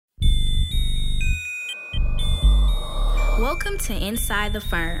Welcome to Inside the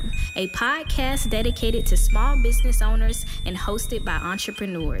Firm, a podcast dedicated to small business owners and hosted by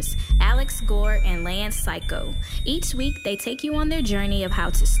entrepreneurs, Alex Gore and Lance Psycho. Each week, they take you on their journey of how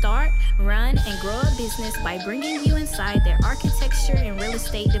to start, run, and grow a business by bringing you inside their architecture and real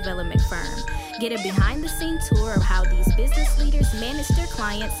estate development firm. Get a behind-the-scenes tour of how these business leaders manage their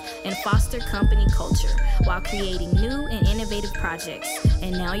clients and foster company culture while creating new and innovative projects.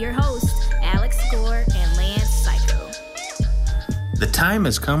 And now your hosts, Alex Gore and Lance Psycho. The time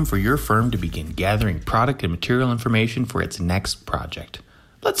has come for your firm to begin gathering product and material information for its next project.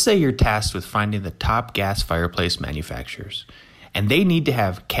 Let's say you're tasked with finding the top gas fireplace manufacturers, and they need to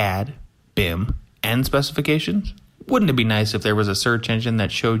have CAD, BIM, and specifications. Wouldn't it be nice if there was a search engine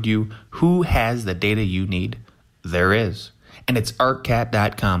that showed you who has the data you need? There is. And it's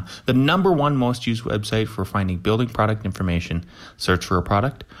ArcCat.com, the #1 most used website for finding building product information. Search for a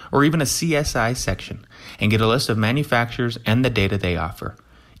product or even a CSI section and get a list of manufacturers and the data they offer.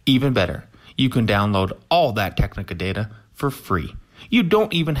 Even better, you can download all that technical data for free. You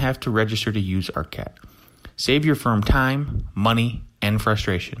don't even have to register to use ArcCat. Save your firm time, money, and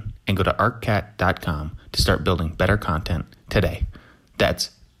frustration and go to ArcCat.com to start building better content today. That's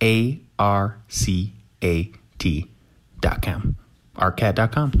ARCAT.com.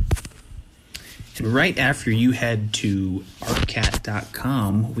 ArcCat.com. And right after you head to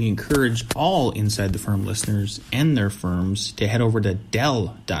ArcCat.com, we encourage all Inside the Firm listeners and their firms to head over to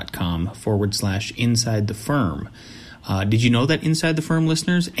Dell.com/Inside the Firm. Did you know that Inside the Firm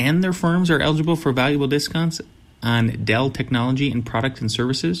listeners and their firms are eligible for valuable discounts on Dell technology and product and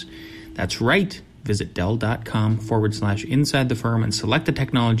services? That's right. Visit Dell.com/Inside the Firm and select the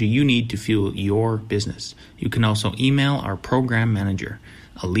technology you need to fuel your business. You can also email our program manager,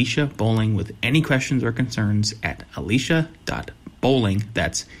 Alicia Bowling, with any questions or concerns at alicia.bowling,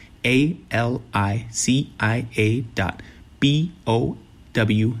 that's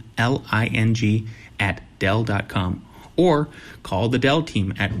ALICIA.BOWLING at Dell.com, or call the Dell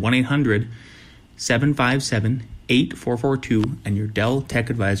team at 1-800-757-8442, and your Dell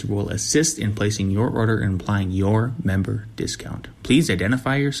Tech Advisor will assist in placing your order and applying your member discount. Please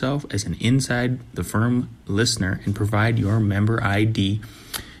identify yourself as an Inside the Firm listener and provide your member ID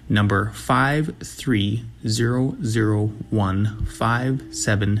number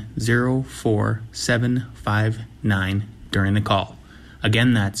 53001570479 during the call.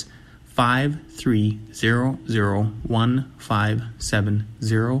 Again, that's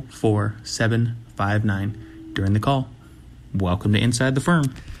 53001570479 during the call. Welcome to Inside the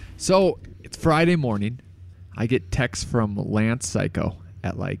Firm. So it's Friday morning. I get text from Lance Psycho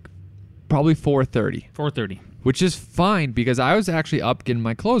at probably 4:30, which is fine because I was actually up getting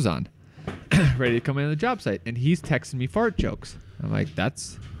my clothes on, ready to come in on the job site, and he's texting me fart jokes. I'm like,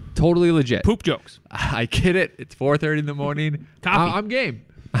 that's totally legit. Poop jokes. I get it. It's 4:30 in the morning. Coffee.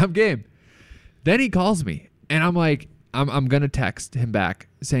 I'm game. Then he calls me, and I'm like, I'm going to text him back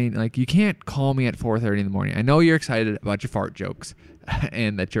saying, you can't call me at 4:30 in the morning. I know you're excited about your fart jokes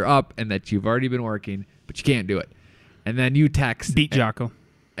and that you're up and that you've already been working, but you can't do it. And then you text. Beat Jocko.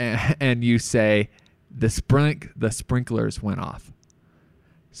 And you say, the sprinklers went off.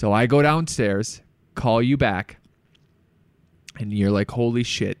 So I go downstairs, call you back, and you're like, holy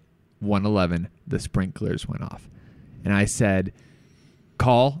shit, 111, the sprinklers went off. And I said,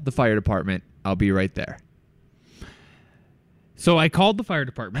 call the fire department. I'll be right there. So I called the fire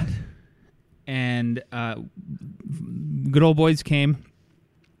department, and good old boys came.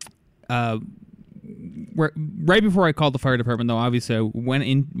 Right before I called the fire department, though, obviously I went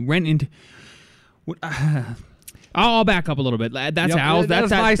into. I'll back up a little bit. That's Al's.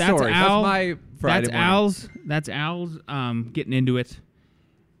 That's my story. Al, that's my Friday morning. That's Al's. Getting into it.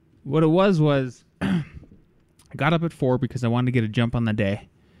 What it was I got up at 4 because I wanted to get a jump on the day.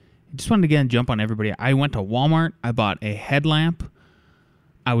 I just wanted to get a jump on everybody. I went to Walmart. I bought a headlamp.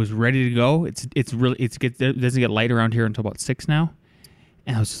 I was ready to go. It doesn't get light around here until about 6 now,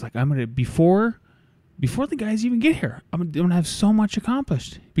 and I was just like, I'm gonna before the guys even get here, I'm gonna have so much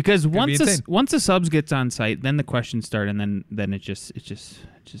accomplished. Because once the subs gets on site, then the questions start, and then it just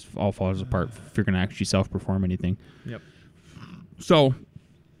all falls apart if you're gonna actually self-perform anything. Yep. So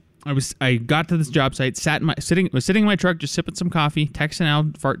I got to this job site, was sitting in my truck, just sipping some coffee, texting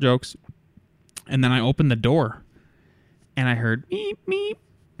out fart jokes, and then I opened the door, and I heard beep beep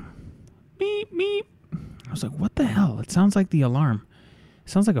beep beep. I was like, what the hell? It sounds like the alarm. It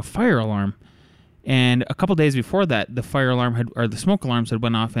sounds like a fire alarm. And a couple days before that, the fire alarm the smoke alarms had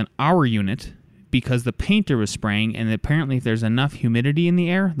went off in our unit because the painter was spraying, and apparently if there's enough humidity in the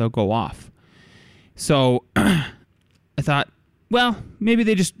air, they'll go off. So I thought, well, maybe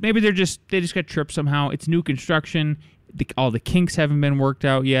they just got tripped somehow. It's new construction. All the kinks haven't been worked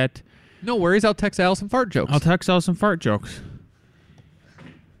out yet. No worries. I'll text Al some fart jokes.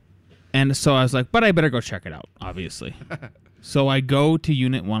 And so I was like, but I better go check it out, obviously. So I go to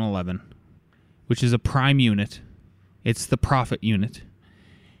Unit 111, which is a prime unit. It's the profit unit.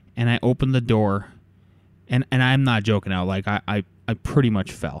 And I open the door, and I'm not joking out. Like, I pretty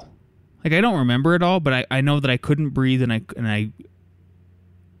much fell. Like, I don't remember it all, but I know that I couldn't breathe, and I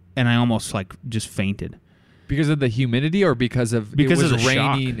almost, like, just fainted. Because of the humidity, or because it was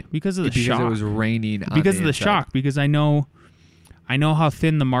raining? Shock. Because of the shock. Because it was raining. Because of the shock. Because I know how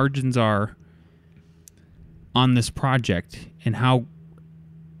thin the margins are on this project, and how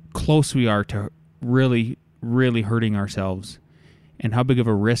close we are to really, really hurting ourselves, and how big of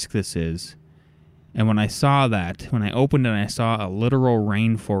a risk this is. And when I saw that, when I opened it, I saw a literal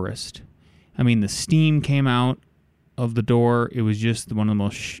rainforest. I mean, the steam came out of the door. It was just one of the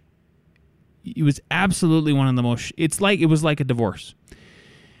most. It was absolutely one of the most. It was like a divorce.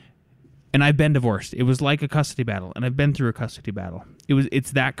 And I've been divorced. It was like a custody battle, and I've been through a custody battle.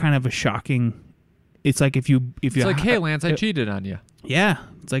 It's that kind of a shocking. It's like if you. It's like, hey, Lance, I cheated on you. Yeah,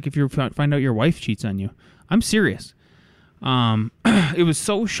 it's like if you find out your wife cheats on you. I'm serious. It was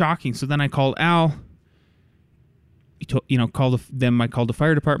so shocking. So then I called Al. I called the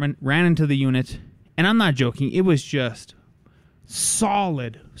fire department, ran into the unit, and I'm not joking. It was just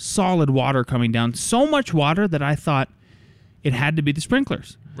solid water coming down. So much water that I thought it had to be the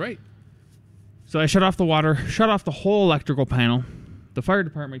sprinklers. Right. So I shut off the water, shut off the whole electrical panel. The fire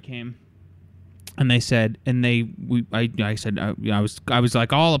department came, and they said, I was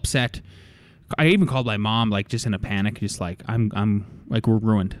like all upset. I even called my mom, like, just in a panic, just like, I'm like, we're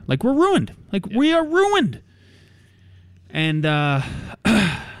ruined. Like, we're ruined. Like, we are ruined. And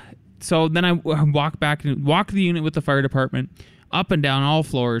so then I walk the unit with the fire department, up and down all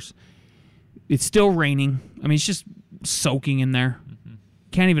floors. It's still raining. I mean, it's just soaking in there. Mm-hmm.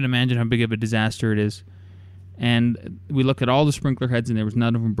 Can't even imagine how big of a disaster it is. And we looked at all the sprinkler heads, and there was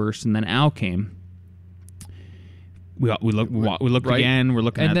none of them burst. And then Al came. We looked right. Again. We're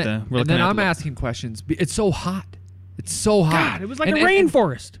looking I'm asking questions. It's so hot. It's so hot. God, it was like a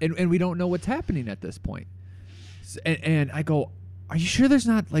rainforest. And we don't know what's happening at this point. And I go, are you sure there's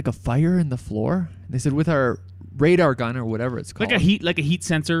not like a fire in the floor? And they said, with our radar gun or whatever it's called. Like a heat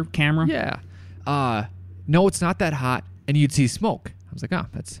sensor camera? Yeah. No, it's not that hot. And you'd see smoke. I was like, oh,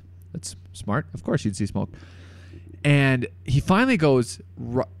 that's smart. Of course you'd see smoke. And he finally goes,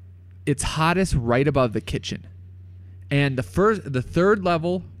 it's hottest right above the kitchen. And the third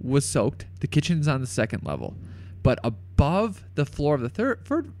level was soaked. The kitchen's on the second level. But above the floor of the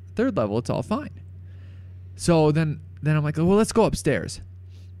third level, it's all fine. So then I'm like, well, let's go upstairs.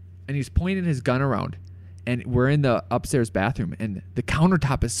 And he's pointing his gun around. And we're in the upstairs bathroom. And the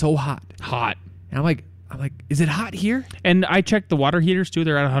countertop is so hot. Hot. And I'm like, is it hot here? And I checked the water heaters, too.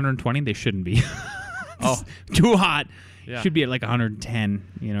 They're at 120. They shouldn't be. Oh, too hot. Yeah. Should be at like 110.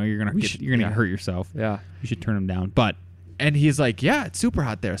 You're gonna hurt yourself. Yeah, you should turn them down. And he's like, yeah, it's super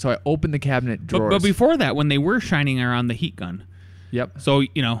hot there. So I opened the cabinet drawers. But before that, when they were shining around the heat gun. Yep. So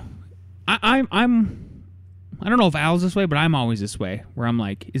I don't know if Al's this way, but I'm always this way. Where I'm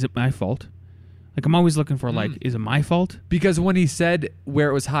like, is it my fault? Like, I'm always looking for is it my fault? Because when he said where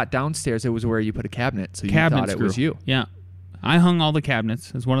it was hot downstairs, it was where you put a cabinet, so you thought it was you. Yeah, I hung all the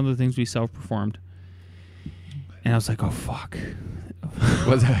cabinets. It's one of the things we self-performed. And I was like, oh, fuck.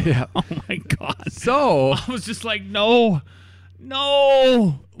 Was it? Yeah. Oh, my God. So I was just like, no.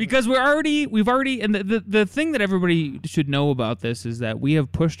 Because we've already, and the thing that everybody should know about this is that we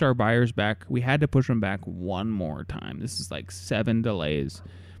have pushed our buyers back. We had to push them back one more time. This is like 7 delays.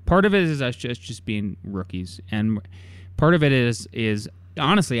 Part of it is us just being rookies. And part of it is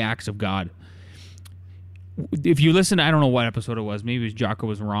honestly acts of God. If you listen, I don't know what episode it was. Maybe Jocko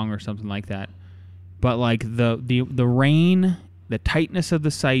was wrong or something like that. But like the rain, the tightness of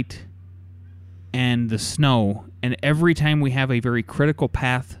the site, and the snow, and every time we have a very critical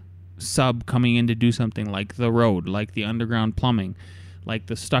path sub coming in to do something like the road, like the underground plumbing, like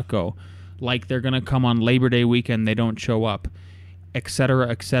the stucco, like they're going to come on Labor Day weekend, they don't show up, etc.,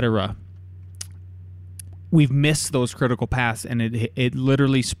 etc. We've missed those critical paths, and it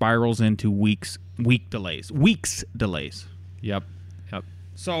literally spirals into weeks delays. Yep.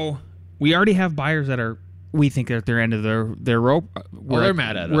 So we already have buyers that we think they're at their end of their rope. They're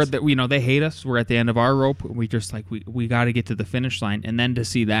mad at us. They hate us. We're at the end of our rope. We just like, we got to get to the finish line. And then to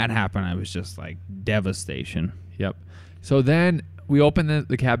see that happen, I was just like, devastation. Yep. So then we open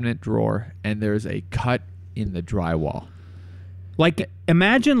the cabinet drawer, and there's a cut in the drywall. Like,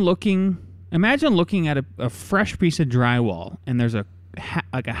 imagine looking at a fresh piece of drywall, and there's a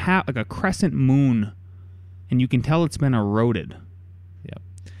crescent moon and you can tell it's been eroded. Yep.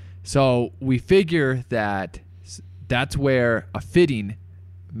 So we figure that's where a fitting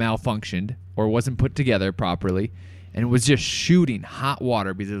malfunctioned or wasn't put together properly, and it was just shooting hot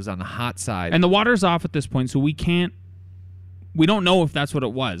water because it was on the hot side. And the water's off at this point, so we don't know if that's what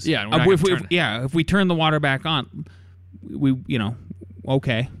it was. Yeah. If we turn the water back on,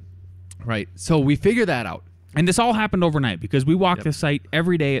 okay. Right. So we figure that out. And this all happened overnight because we walk the site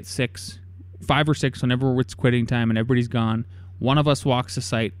every day at 5 or 6, whenever it's quitting time and everybody's gone. One of us walks the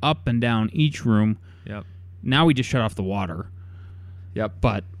site up and down each room. Yep. Now we just shut off the water. Yep.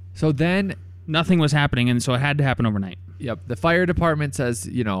 But so then nothing was happening, and so it had to happen overnight. Yep. The fire department says,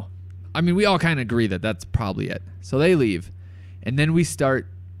 we all kind of agree that that's probably it. So they leave. And then we start,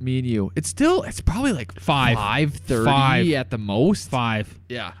 me and you. It's probably like 5:30 at the most. 5.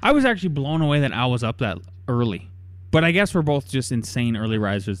 Yeah. I was actually blown away that Al was up that early. But I guess we're both just insane early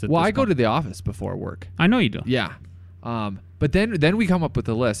risers. I go to the office before work. I know you do. Yeah. But then we come up with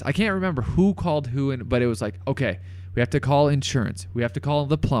a list. I can't remember who called who, but it was like, okay, we have to call insurance. We have to call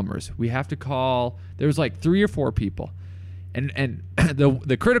the plumbers. We have to call. There was like 3 or 4 people, and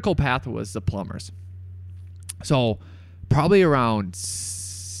the critical path was the plumbers. So probably around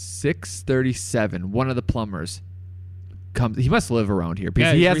 6:37, one of the plumbers comes. He must live around here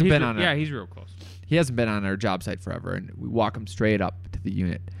because he hasn't been on. He's real close. He hasn't been on our job site forever, and we walk him straight up to the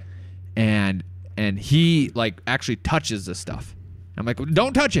unit, and he like actually touches the stuff. I'm like,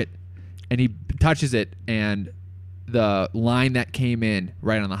 don't touch it, and he touches it, and the line that came in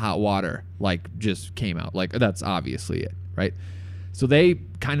right on the hot water like just came out. Like that's obviously it, right? So they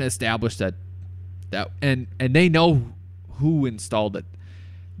kind of established that and they know who installed it.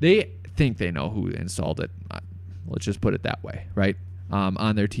 They think they know who installed it. Let's just put it that way, right?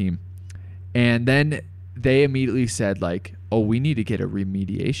 On their team. And then they immediately said like, oh, we need to get a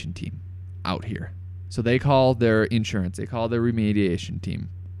remediation team out here. So they call their insurance. They call their remediation team.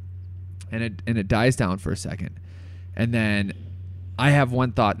 And it dies down for a second. And then I have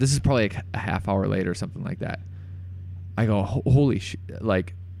one thought. This is probably like a half hour later or something like that. I go, holy shit.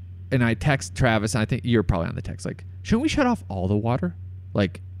 Like, and I text Travis, and I think you're probably on the text, like, shouldn't we shut off all the water?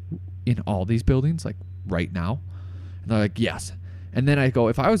 Like, in all these buildings, like, right now? And they're like, yes. And then I go,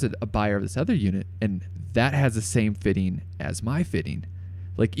 if I was a buyer of this other unit, and that has the same fitting as my fitting,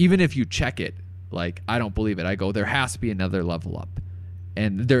 like, even if you check it, like, I don't believe it. I go, there has to be another level up.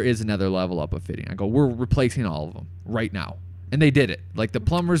 And there is another level up of fitting. I go, we're replacing all of them right now. And they did it. Like, the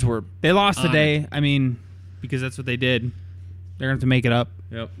plumbers were... They lost the day. I mean, because that's what they did. They're going to have to make it up.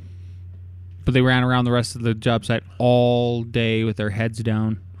 Yep. But they ran around the rest of the job site all day with their heads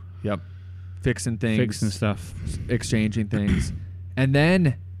down. Yep. Fixing things. Fixing stuff. Exchanging things. And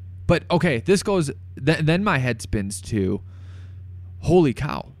then... But, okay, this goes... Then my head spins to, holy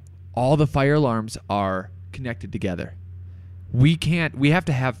cow. All the fire alarms are connected together. We have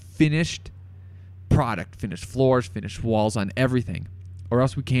to have finished product, finished floors, finished walls on everything, or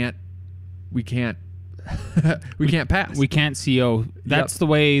else we can't pass. We can't CO. That's the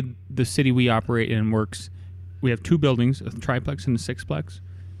way the city we operate in works. We have 2 buildings, a triplex and a sixplex,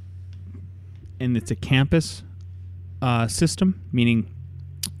 and it's a campus system, meaning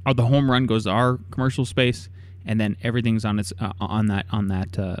the home run goes to our commercial space, and then everything's on its on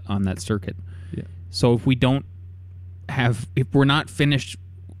that circuit. Yeah. So if we're not finished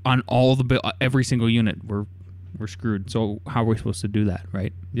on all every single unit, we're screwed. So how are we supposed to do that,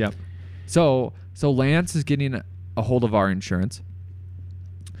 right? Yep. So Lance is getting a hold of our insurance,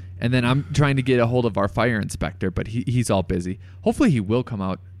 and then I'm trying to get a hold of our fire inspector, but he's all busy. Hopefully he will come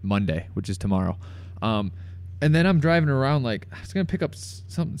out Monday, which is tomorrow. And then I'm driving around like I was gonna pick up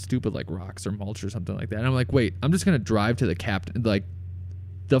something stupid like rocks or mulch or something like that. And I'm like, wait, I'm just gonna drive to the captain, like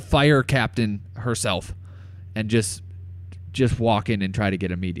the fire captain herself, and just walk in and try to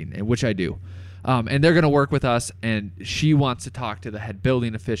get a meeting, which I do. And they're going to work with us, and she wants to talk to the head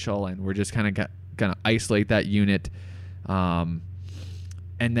building official, and we're just kind of going to isolate that unit. And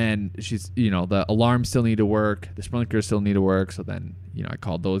then she's, the alarms still need to work. The sprinklers still need to work. So then, I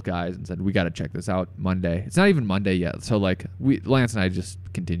called those guys and said, we got to check this out Monday. It's not even Monday yet. So like Lance and I just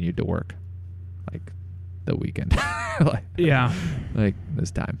continued to work like the weekend. Like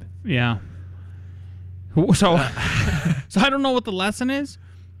this time. Yeah. So I don't know what the lesson is.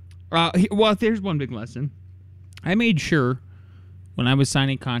 Well, there's one big lesson. I made sure when I was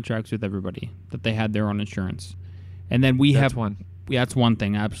signing contracts with everybody that they had their own insurance, and then that's one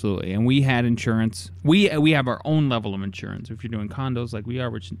thing, absolutely. And we had insurance. We have our own level of insurance. If you're doing condos like we are,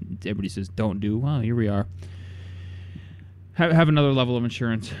 which everybody says don't do, well, here we are. Have another level of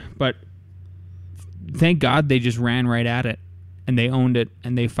insurance, but thank God they just ran right at it, and they owned it,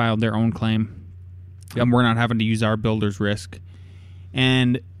 and they filed their own claim. and we're not having to use our builder's risk.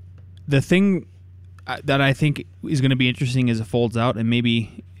 And the thing that I think is going to be interesting as it folds out, and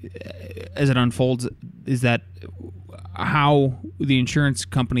maybe as it unfolds, is that how the insurance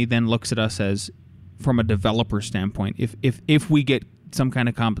company then looks at us as, from a developer standpoint, if we get some kind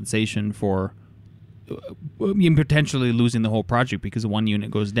of compensation for potentially losing the whole project because one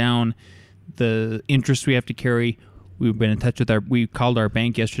unit goes down, the interest we have to carry. We've been in touch with we called our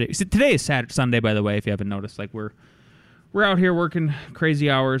bank yesterday. So today is Sunday, by the way, if you haven't noticed. Like we're out here working crazy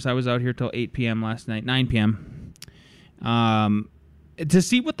hours. I was out here till 8 p.m. last night, 9 p.m. To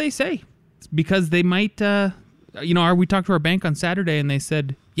see what they say, because they might, we talked to our bank on Saturday and they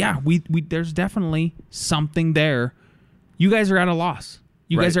said, yeah, we there's definitely something there. You guys are at a loss.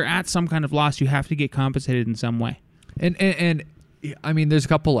 You guys are at some kind of loss. You have to get compensated in some way. And I mean, there's a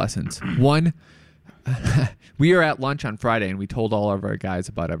couple lessons. One, we were at lunch on Friday and we told all of our guys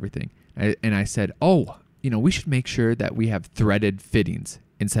about everything. And I said, we should make sure that we have threaded fittings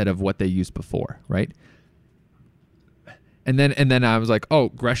instead of what they used before, right? And then I was like,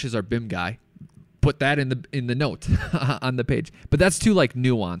 Gresh is our BIM guy. Put that in the note on the page. But that's too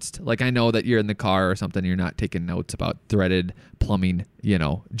nuanced. Like I know that you're in the car or something, you're not taking notes about threaded plumbing,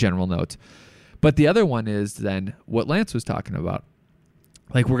 general notes. But the other one is then what Lance was talking about.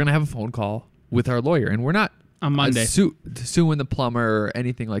 Like we're gonna have a phone call with our lawyer, and we're not on Monday suing the plumber or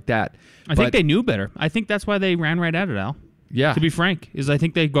anything like that. I think they knew better. I think that's why they ran right at it, Al. Yeah. To be frank, is I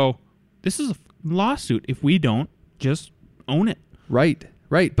think they go, this is a lawsuit. If we don't, just own it. Right.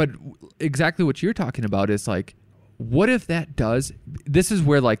 But exactly what you're talking about is like, what if that does? This is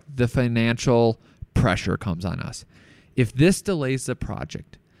where the financial pressure comes on us. If this delays the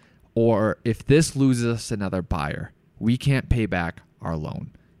project, or if this loses us another buyer, we can't pay back our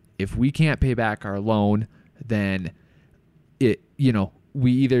loan. If we can't pay back our loan, then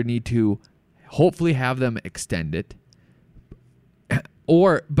we either need to hopefully have them extend it,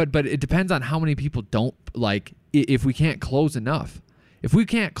 but it depends on how many people don't if we can't close enough. If we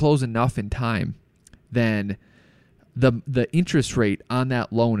can't close enough in time, then the interest rate on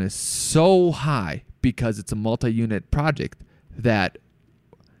that loan is so high because it's a multi-unit project that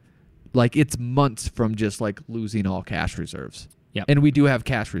it's months from just losing all cash reserves. Yep. And we do have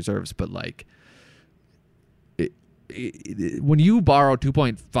cash reserves, but when you borrow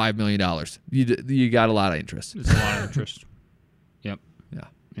 $2.5 million, you got a lot of interest. It's a lot of interest. Yep.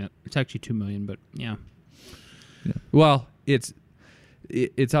 Yeah. It's actually $2 million, but yeah. Well, it's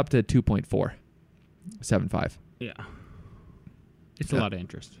up to 2.475. Yeah. It's a lot of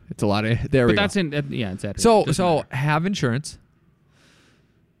interest. It's a lot of there. But that's in it's at so have insurance,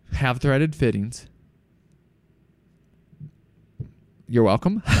 have threaded fittings. You're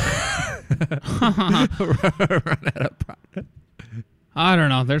welcome. Run out of product. I don't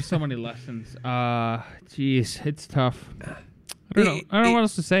know. There's so many lessons. Jeez, it's tough. I don't know what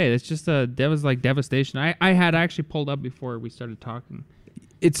else to say. It's just devastation. I had actually pulled up before we started talking.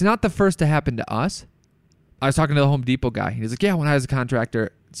 It's not the first to happen to us. I was talking to the Home Depot guy. He's like, yeah, when I was a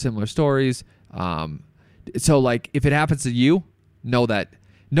contractor, similar stories. So if it happens to you, know that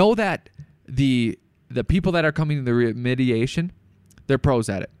the people that are coming to the remediation, they're pros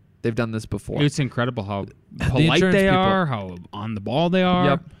at it. They've done this before. It's incredible how polite they are, how on the ball they are.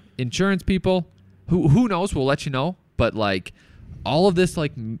 Yep. Insurance people, who knows? We'll let you know. But all of this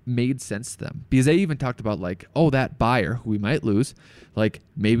made sense to them because they even talked about that buyer who we might lose,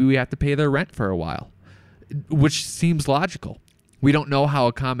 maybe we have to pay their rent for a while, which seems logical. We don't know how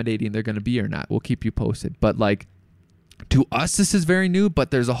accommodating they're going to be or not. We'll keep you posted. But to us, this is very new. But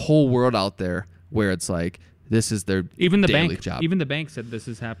there's a whole world out there where it's this is their daily job. Even the bank said this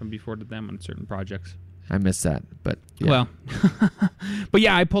has happened before to them on certain projects. I missed that, but yeah. Well, but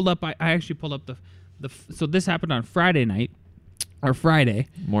yeah, I pulled up. I actually pulled up so this happened on Friday night, or Friday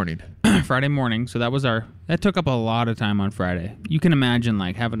morning. Friday morning. So that took up a lot of time on Friday. You can imagine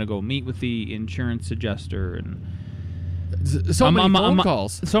having to go meet with the insurance adjuster and many phone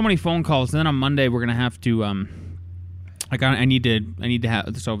calls. So many phone calls. And then on Monday we're gonna have to I need to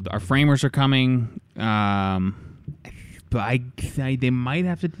have, so our framers are coming. But they might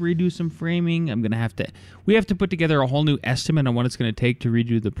have to redo some framing. We have to put together a whole new estimate on what it's going to take to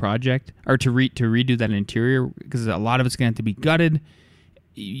redo the project, or to redo that interior, because a lot of it's going to have to be gutted.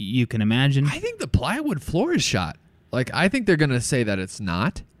 You can imagine. I think the plywood floor is shot. I think they're going to say that it's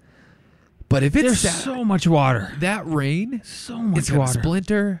not. But if it's so much water, that rain, so much it's water,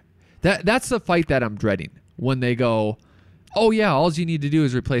 splinter. That's the fight that I'm dreading when they go, oh yeah, all you need to do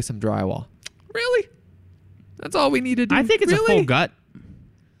is replace some drywall. Really? That's all we need to do. I think it's a full gut.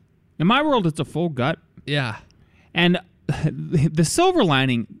 In my world, it's a full gut. Yeah. And the silver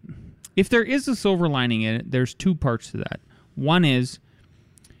lining, if there is a silver lining in it, there's two parts to that. One is,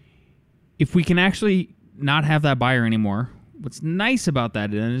 if we can actually not have that buyer anymore, what's nice about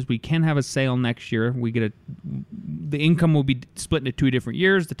that is we can have a sale next year. We get the income will be split into 2 different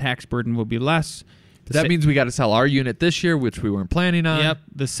years. The tax burden will be less. That means we got to sell our unit this year, which we weren't planning on. Yep.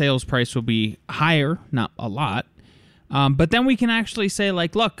 The sales price will be higher, not a lot. But then we can actually say,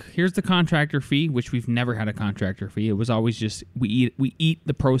 like, look, here's the contractor fee, which we've never had a contractor fee. It was always just we eat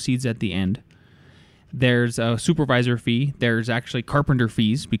the proceeds at the end. There's a supervisor fee. There's actually carpenter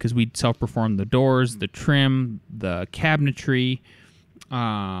fees because we self-perform the doors, the trim, the cabinetry,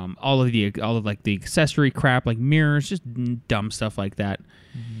 all of the accessory crap like mirrors, just dumb stuff like that.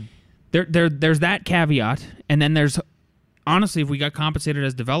 Mm-hmm. There's that caveat, and then there's honestly, if we got compensated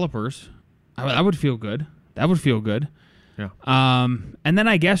as developers, that would feel good. That would feel good. Yeah. And then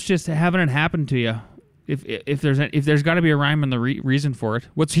I guess just having it happen to you, if there's got to be a rhyme and the reason for it.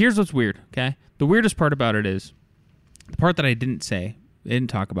 Here's what's weird. Okay, the weirdest part about it is the part that I didn't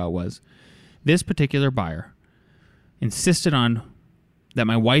talk about was this particular buyer insisted on that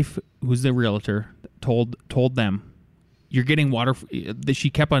my wife, who's the realtor, told them you're getting water.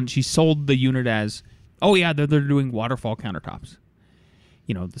 She sold the unit as, oh yeah, they're doing waterfall countertops.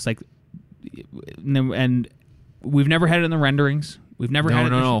 You know, it's like, and we've never had it in the renderings. We've never had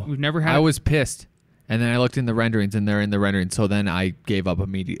it. No. We've never had. I was pissed, and then I looked in the renderings, and they're in the renderings. So then I gave up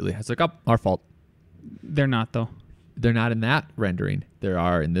immediately. I was like, "Oh, our fault." They're not though. They're not in that rendering. They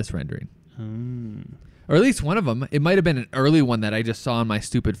are in this rendering. Or at least one of them. It might have been an early one that I just saw on my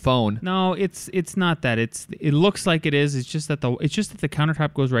stupid phone. No, it's not that. It looks like it is. It's just that the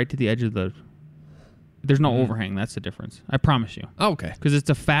countertop goes right to the edge of the. There's no overhang. That's the difference. I promise you. Oh, okay. Because it's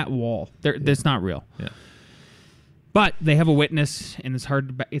a fat wall. That's not real. Yeah. But they have a witness, and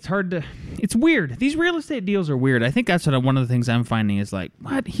it's weird. These real estate deals are weird. I think that's one of the things I'm finding is like,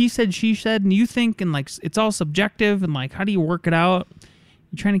 what? He said, she said, and you think, and like, it's all subjective, and like, how do you work it out?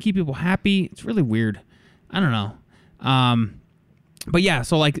 You're trying to keep people happy. It's really weird. I don't know. But yeah,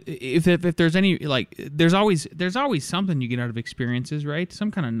 so like, if there's any, like, there's always something you get out of experiences, right?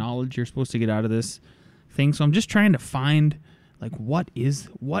 Some kind of knowledge you're supposed to get out of this thing. So I'm just trying to find, like, what is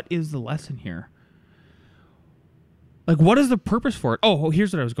the lesson here? Like, what is the purpose for it? Oh,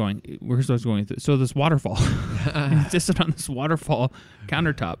 here's what I was going. So this waterfall. Insisted on this waterfall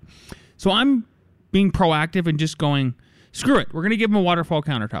countertop. So I'm being proactive and just going, screw it. We're going to give them a waterfall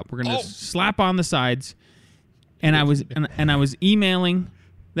countertop. We're going to slap on the sides. And I was emailing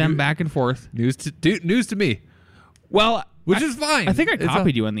them back and forth. News to me. Well, which is fine. I think I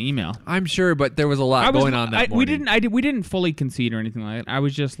copied you on the email. I'm sure, but there was a lot going on that morning. We didn't fully concede or anything like that. I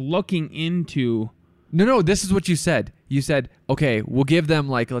was just looking into. No, this is what you said. You said, okay, we'll give them,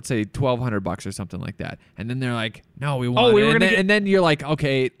 like, let's say $1,200 or something like that. And then they're like, no, we want it. And then you're like,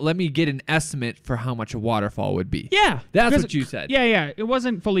 okay, let me get an estimate for how much a waterfall would be. Yeah. That's what you said. Yeah. It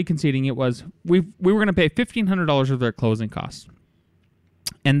wasn't fully conceding. It was, we were going to pay $1,500 of their closing costs.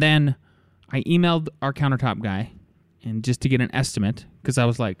 And then I emailed our countertop guy, and just to get an estimate, because I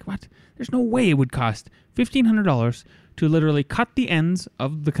was like, what? There's no way it would cost $1,500 to literally cut the ends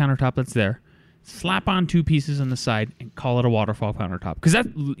of the countertop that's there, slap on 2 pieces on the side, and call it a waterfall countertop. Because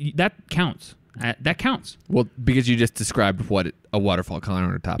that counts. That counts. Well, because you just described what a waterfall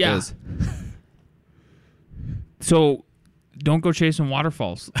countertop is. So, don't go chasing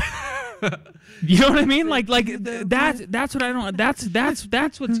waterfalls. You know what I mean? Like that's what I don't.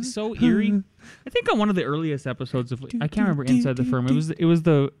 That's what's so eerie. I think on one of the earliest episodes of, I can't remember Inside the Firm. It was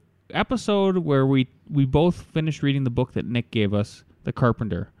the episode where we both finished reading the book that Nick gave us, The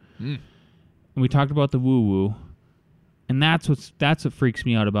Carpenter. And we talked about the woo-woo, and that's what freaks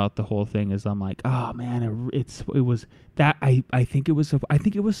me out about the whole thing. Is I'm like, oh man, it was that I think it was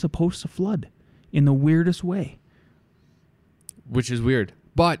supposed to flood in the weirdest way, which is weird.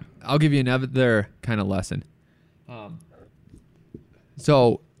 But I'll give you another kind of lesson. I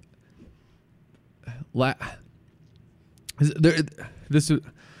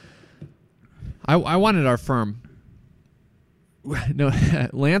wanted our firm. No,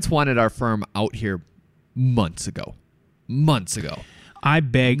 Lance wanted our firm out here months ago. I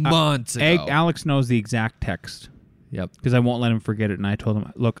begged. Months ago. Alex knows the exact text. Yep. Because I won't let him forget it. And I told him,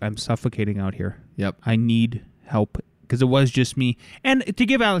 look, I'm suffocating out here. Yep. I need help. Because it was just me. And to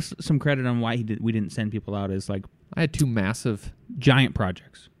give Alex some credit on why we didn't send people out is like, I had 2 massive giant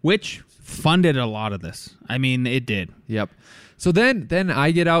projects, which funded a lot of this. I mean, it did. Yep. So then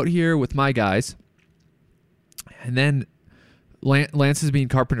I get out here with my guys, and then Lance is being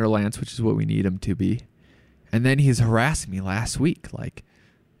Carpenter Lance, which is what we need him to be. And then he's harassing me last week, like,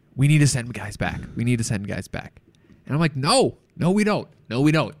 we need to send guys back. And I'm like, no, No, we don't.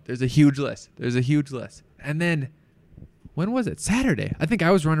 There's a huge list. And then, when was it? Saturday. I think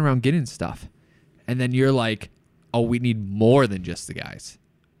I was running around getting stuff. And then you're like, oh, we need more than just the guys.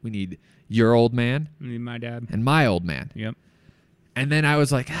 We need your old man. We need my dad. And my old man. Yep. And then I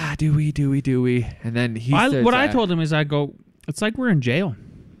was like, do we? And then I told him is I go, it's like we're in jail.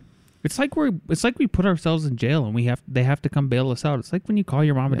 It's like we put ourselves in jail and they have to come bail us out. It's like when you call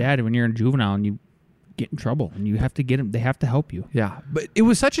your mom and dad when you're in juvenile and you get in trouble and you have to get them. They have to help you. Yeah, but it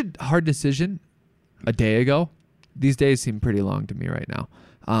was such a hard decision a day ago. These days seem pretty long to me right now.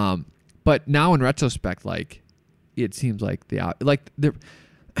 But now in retrospect, like it seems like they're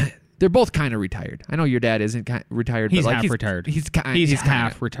both kind of retired. I know your dad isn't retired. He's but half retired. He's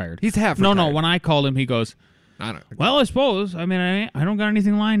half retired. He's half retired. No. When I called him, he goes, well, I suppose. I mean, I don't got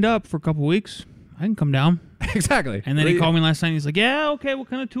anything lined up for a couple weeks. I can come down. Exactly. And then he called me last night. He's like, yeah, okay, what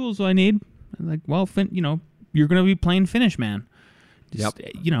kind of tools do I need? I'm like, well, you're going to be playing Finish Man. Just,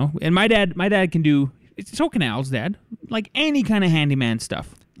 and my dad can do, so can Al's dad, like any kind of handyman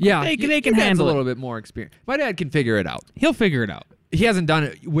stuff. Yeah. They can handle a little bit more experience. My dad can figure it out. He'll figure it out. He hasn't done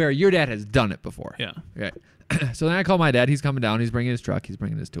it where your dad has done it before. Yeah. Right. So then I call my dad. He's coming down. He's bringing his truck. He's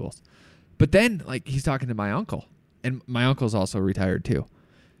bringing his tools. But then, like, he's talking to my uncle. And my uncle's also retired, too.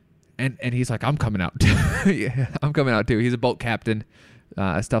 And he's like, I'm coming out. Yeah, I'm coming out, too. He's a boat captain,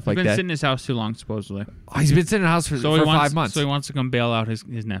 stuff like that. He's been sitting in his house too long, supposedly. Oh, he's been sitting in the house for 5 months. So he wants to come bail out his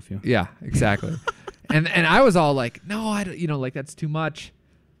nephew. Yeah, exactly. and I was all like, no, I don't, like, that's too much.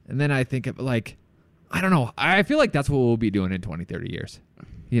 And then I think, like, I don't know. I feel like that's what we'll be doing in 20, 30 years.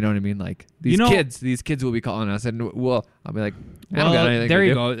 You know what I mean? Like, these kids will be calling us, and I'll be like, I don't got anything there to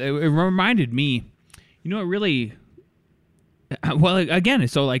you do. go. It reminded me, it really, well, again,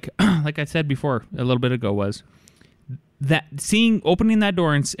 so like I said before, a little bit ago, was that opening that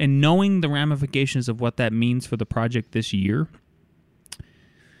door and knowing the ramifications of what that means for the project this year.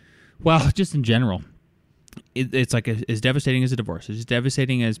 Well, just in general. It's like as devastating as a divorce. It's as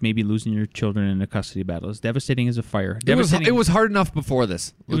devastating as maybe losing your children in a custody battle. It's devastating as a fire. It was hard enough before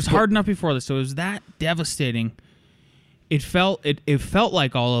this. It was hard enough before this. So it was that devastating. It felt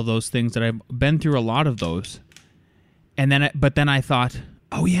like all of those things that I've been through a lot of those. And then I thought,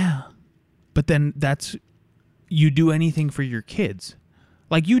 oh yeah, but then you do anything for your kids.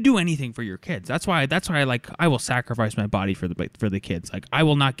 Like, you do anything for your kids. That's why like I will sacrifice my body for the kids. Like, I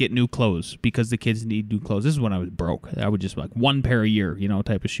will not get new clothes because the kids need new clothes. This is when I was broke. I would just like one pair a year,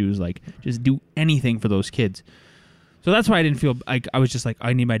 type of shoes. Like, just do anything for those kids. So that's why I didn't feel like I was just like,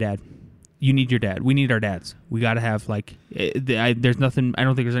 I need my dad. You need your dad. We need our dads. We got to have like. There's nothing. I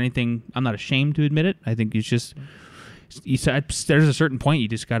don't think there's anything. I'm not ashamed to admit it. I think it's just. There's a certain point you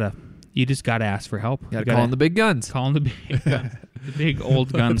just gotta ask for help. You gotta call in the big guns. Call in the big guns. The big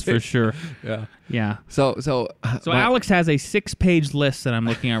old guns for sure. Yeah. So Alex has a 6-page list that I'm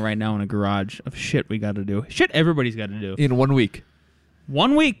looking at right now in a garage of shit we got to do. Shit everybody's got to do. In 1 week.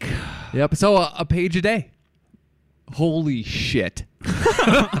 1 week. Yep. So a page a day. Holy shit.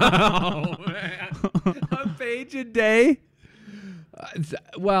 Oh, man. A page a day?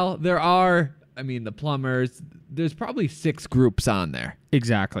 Well, there are, the plumbers, there's probably 6 groups on there.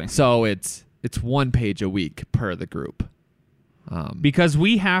 Exactly. So it's 1 page a week per the group. Because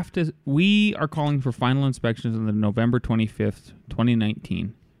we are calling for final inspections on the November 25th,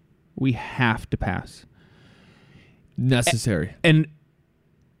 2019. We have to pass. Necessary. And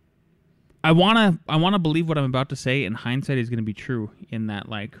I want to believe what I'm about to say in hindsight is going to be true, in that,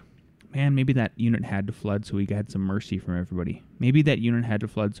 like, man, maybe that unit had to flood so we had some mercy from everybody. Maybe that unit had to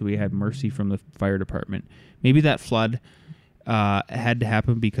flood so we had mercy from the fire department. Maybe that flood had to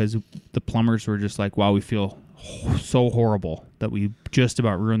happen because the plumbers were just like, wow, we feel so horrible that we just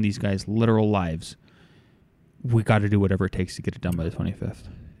about ruined these guys' literal lives. We got to do whatever it takes to get it done by the 25th.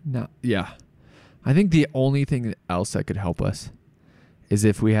 No, yeah. I think the only thing else that could help us is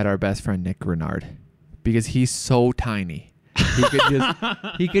if we had our best friend Nick Renard, because he's so tiny.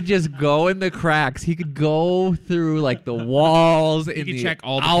 He could just go in the cracks. He could go through like the walls in the check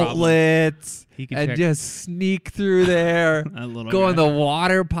all the outlets and just sneak through there. Go in the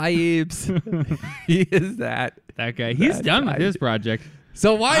water pipes. He is that guy. He's done with his project.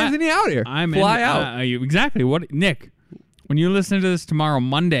 So why isn't he out here? Fly out. Exactly. What, Nick? When you listen to this tomorrow,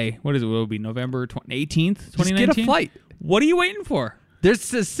 Monday, what is it? Will it be November 18th, 2019? Just get a flight. What are you waiting for?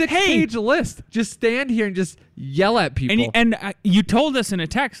 There's a 6-page list. Just stand here and just yell at people. And you told us in a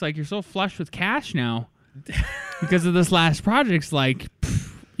text, like, you're so flush with cash now because of this last project. Like,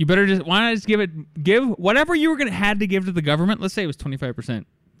 you better why not just give whatever you were going to had to give to the government. Let's say it was 25%.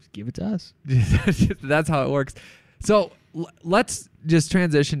 Just give it to us. That's how it works. So let's just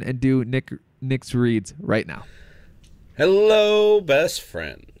transition and do Nick's reads right now. Hello, best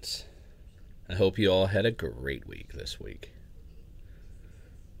friends. I hope you all had a great week this week.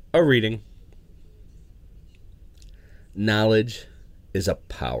 A reading. Knowledge is a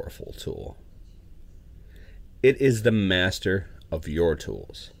powerful tool. It is the master of your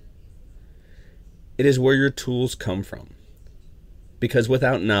tools. It is where your tools come from. Because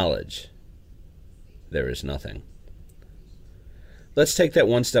without knowledge, there is nothing. Let's take that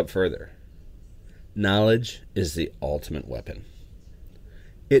one step further. Knowledge is the ultimate weapon.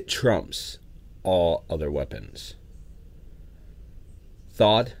 It trumps all other weapons.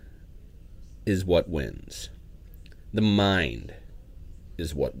 Thought is what wins. The mind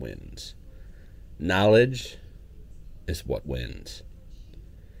is what wins. Knowledge is what wins.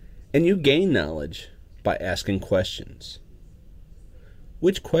 And you gain knowledge by asking questions.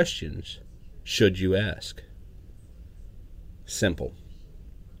 Which questions should you ask? Simple.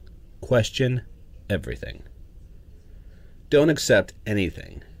 Question everything. Don't accept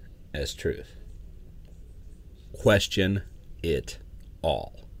anything as truth. Question it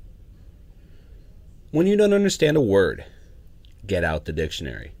all. When you don't understand a word, get out the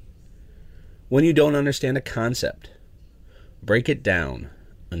dictionary. When you don't understand a concept, break it down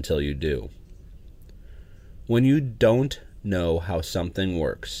until you do. When you don't know how something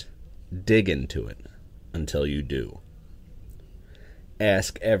works, dig into it until you do.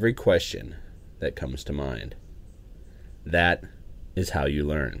 Ask every question that comes to mind. That is how you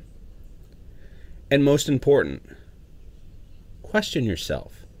learn. And most important, question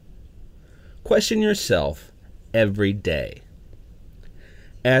yourself. Question yourself every day.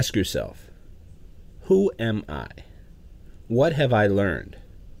 Ask yourself, who am I? What have I learned?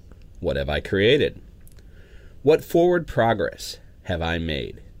 What have I created? What forward progress have I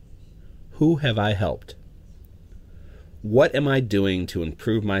made? Who have I helped? What am I doing to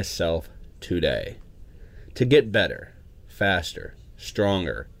improve myself today? To get better, faster,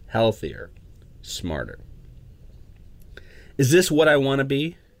 stronger, healthier, smarter. Is this what I want to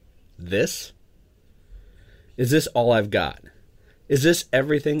be? This? Is this all I've got? Is this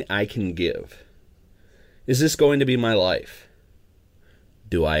everything I can give? Is this going to be my life?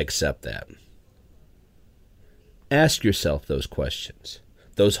 Do I accept that? Ask yourself those questions,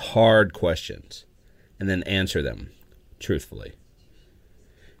 those hard questions, and then answer them truthfully.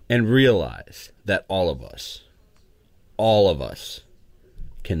 And realize that all of us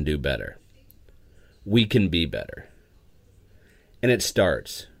can do better. We can be better. And it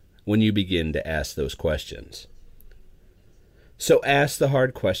starts when you begin to ask those questions. So ask the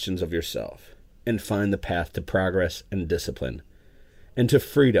hard questions of yourself and find the path to progress and discipline and to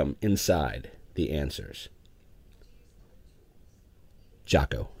freedom inside the answers.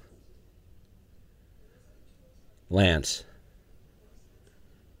 Jocko. Lance.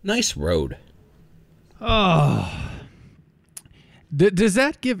 Nice road. Oh. Does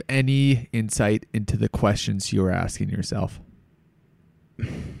that give any insight into the questions you were asking yourself?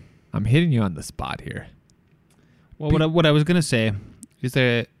 I'm hitting you on the spot here. Well, what I was going to say is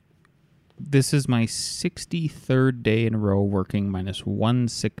that this is my 63rd day in a row working minus one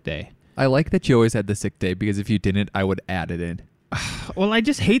sick day. I like that you always had the sick day because if you didn't, I would add it in. Well, I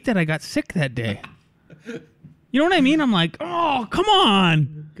just hate that I got sick that day. You know what I mean? I'm like, oh, come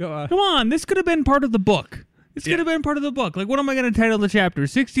on. Come on. This could have been part of the book. This could have been part of the book. Like, what am I going to title the chapter?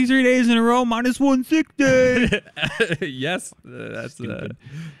 63 days in a row minus one sick day. Yes. That's stupid.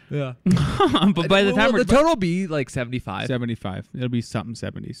 Yeah. But by the time the total will be like 75. 75. It'll be something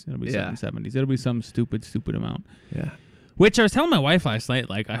 70s. It'll be something 70s. It'll be some stupid amount. Yeah. Which I was telling my wife last night,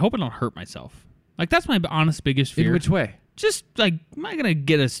 like, I hope I don't hurt myself. Like, that's my honest biggest fear. In which way? Just, like, am I going to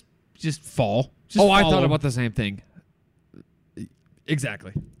get just fall? I thought about the same thing.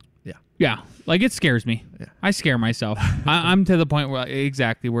 Exactly. Yeah, like it scares me. Yeah. I scare myself. I'm to the point where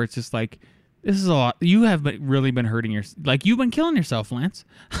where it's just like, this is a lot. You have really been hurting yourself. Like, you've been killing yourself, Lance.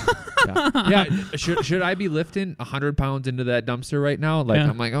 Yeah. Should I be lifting 100 pounds into that dumpster right now? Like,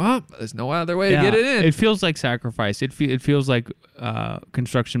 I'm like, oh, there's no other way to get it in. It feels like sacrifice. It feels like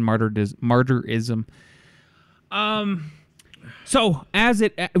construction martyrism. So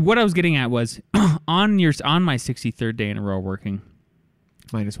what I was getting at was on my 63rd day in a row working,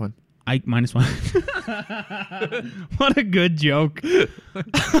 minus one. Minus one. What a good joke.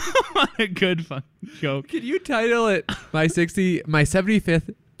 What a good fun joke. Can you title it my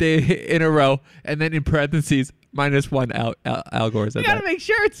 75th day in a row and then in parentheses minus one Al Gore's? You gotta make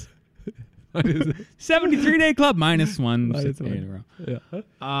shirts. 73 day club minus one day in a row.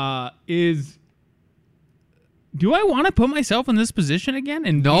 Yeah. Do I want to put myself in this position again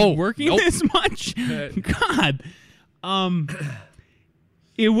and be working this much? God.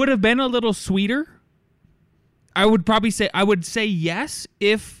 It would have been a little sweeter I would say yes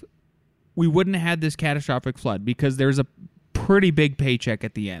if we wouldn't have had this catastrophic flood, because there's a pretty big paycheck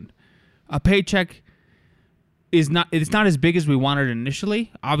at the end. A paycheck it's not as big as we wanted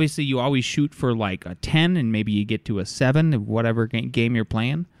initially. Obviously, you always shoot for like a 10 and maybe you get to a 7 of whatever game you're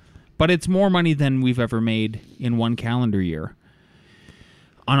playing. But it's more money than we've ever made in one calendar year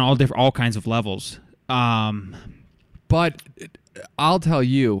on all kinds of levels. But I'll tell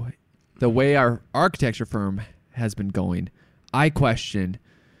you, the way our architecture firm has been going, I question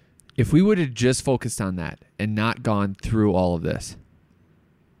if we would have just focused on that and not gone through all of this,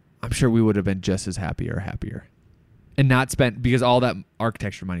 I'm sure we would have been just as happier. And not spent, because all that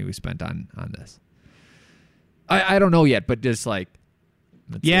architecture money we spent on this. I don't know yet, but just like...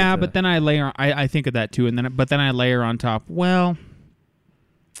 Yeah, but then I layer... I think of that too, but then I layer on top, well,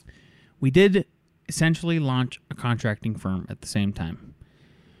 we did essentially launch a contracting firm at the same time.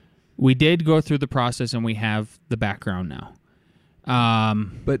 We did go through the process, and we have the background now.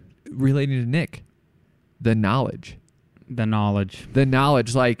 But relating to Nick, the knowledge,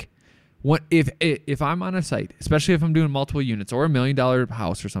 like, what if I'm on a site, especially if I'm doing multiple units or $1 million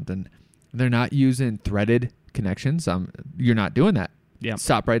house or something, they're not using threaded connections. You're not doing that. Yeah.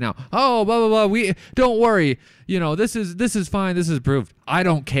 Stop right now. Oh, blah blah blah. We don't worry. This is fine. This is approved. I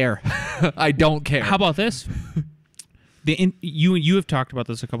don't care. I don't care. How about this? You have talked about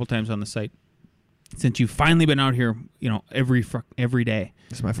this a couple times on the site since you've finally been out here. Every day.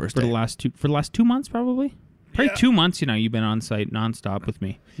 This is my first day. For the last 2 months, probably. Probably 2 months. You've been on site nonstop with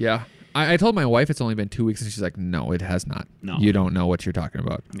me. Yeah. I told my wife it's only been 2 weeks, and she's like, "No, it has not. No, you don't know what you're talking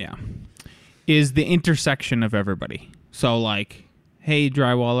about." Yeah. Is the intersection of everybody. So like, hey,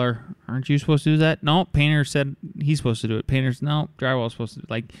 drywaller, aren't you supposed to do that? No, painter said he's supposed to do it. Painter's, no, drywall's supposed to do it.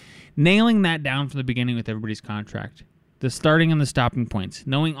 Like, nailing that down from the beginning with everybody's contract. The starting and the stopping points.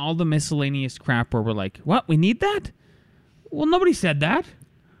 Knowing all the miscellaneous crap where we're like, what, we need that? Well, nobody said that.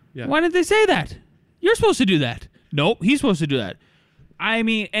 Yeah. Why didn't they say that? You're supposed to do that. Nope, he's supposed to do that. I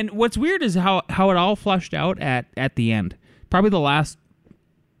mean, and what's weird is how it all flushed out at the end. Probably the last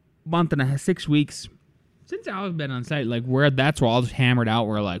month and a half, 6 weeks since I've been on site, like that's where all just hammered out.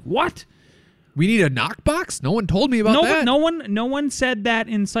 We're like, what? We need a knockbox? No one told me about that. No one said that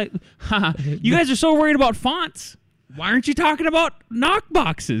in site. You guys are so worried about fonts. Why aren't you talking about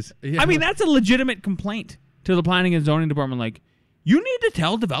knockboxes? Yeah. I mean, that's a legitimate complaint to the planning and zoning department. Like, you need to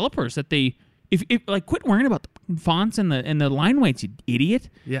tell developers that they, if quit worrying about the fonts and the line weights, you idiot.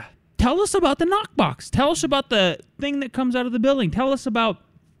 Yeah. Tell us about the knockbox. Tell us about the thing that comes out of the building. Tell us about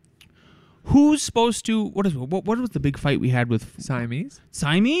who's supposed to. What was the big fight we had with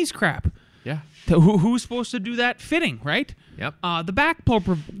Siamese crap? Yeah. Who's supposed to do that fitting, right? Yep. The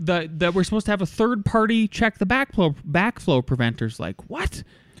backflow, that we're supposed to have a third party check the backflow preventers. Like, what?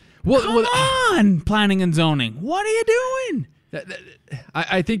 Come on, planning and zoning. What are you doing?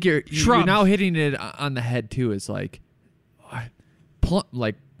 I think you're now hitting it on the head too. Is like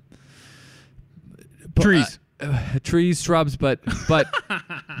trees, trees, shrubs, but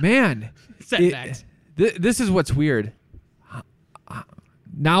man, this is what's weird.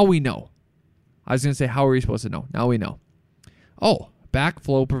 Now we know. I was going to say, how are we supposed to know? Now we know. Oh,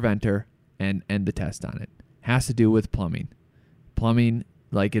 backflow preventer and the test on it has to do with plumbing. Plumbing,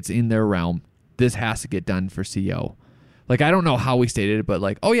 like, it's in their realm. This has to get done for CO. Like, I don't know how we stated it, but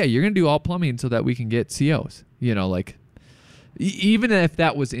like, oh yeah, you're going to do all plumbing so that we can get COs. Like, even if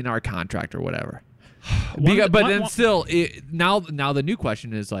that was in our contract or whatever. Still, now the new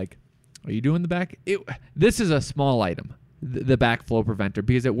question is like, are you doing the back? This is a small item, the backflow preventer,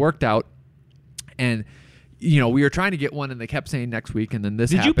 because it worked out. And, we were trying to get one, and they kept saying next week, and then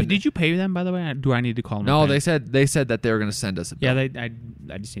this happened. Did you pay them, by the way? Do I need to call them? No, they said that they were going to send us a bill. Yeah,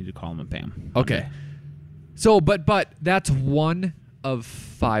 I just need to call them and pay them. Okay. So, but that's one of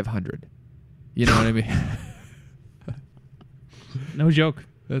 500. You know what I mean? No joke.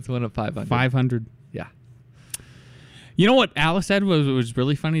 That's one of 500. 500. Yeah. You know what Alice said was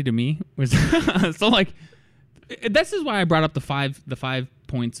really funny to me? Was so like, this is why I brought up the five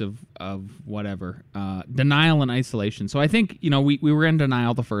points of whatever denial and isolation. So I think we were in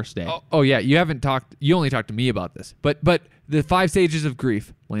denial the first day. Oh yeah, you only talked to me about this, but the 5 stages of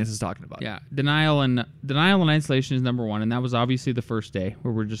grief Lance is talking about. Yeah, denial and isolation is number one, and that was obviously the first day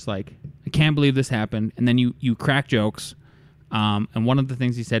where we're just like, I can't believe this happened. And then you crack jokes, and one of the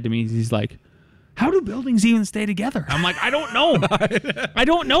things he said to me is he's like, how do buildings even stay together? I'm like, I don't know. I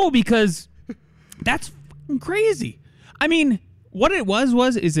don't know, because that's fucking crazy. I mean, what it was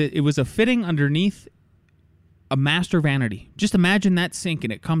it was a fitting underneath a master vanity. Just imagine that sink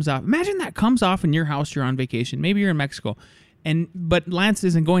and it comes off. Imagine that comes off in your house. You're on vacation. Maybe you're in Mexico. But Lance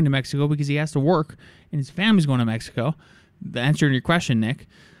isn't going to Mexico because he has to work, and his family's going to Mexico. The answer to your question, Nick,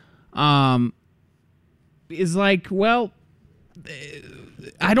 is like, well,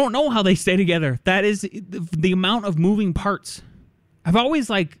 I don't know how they stay together. That is the amount of moving parts. I've always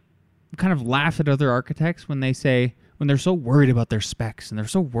like kind of laughed at other architects when they say, when they're so worried about their specs and they're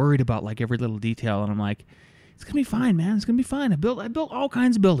so worried about like every little detail, and I'm like, it's gonna be fine, man. It's gonna be fine. I built all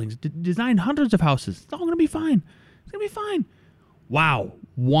kinds of buildings, designed hundreds of houses. It's all gonna be fine. It's gonna be fine. Wow,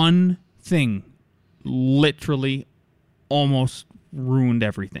 one thing literally almost ruined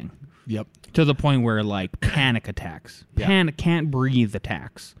everything. Yep. To the point where like panic attacks, can't breathe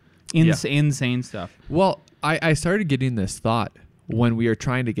attacks, insane stuff. Well, I started getting this thought when we were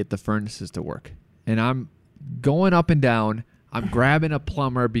trying to get the furnaces to work, and I'm going up and down. I'm grabbing a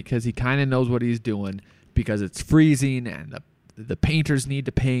plumber because he kind of knows what he's doing, because it's freezing and the painters need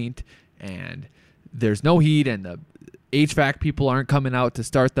to paint and there's no heat and the HVAC people aren't coming out to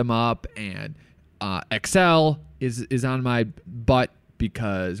start them up, and Excel is on my butt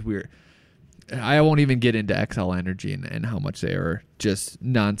because I won't even get into Excel Energy and how much they are just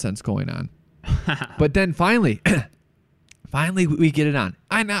nonsense going on. But then finally we get it on.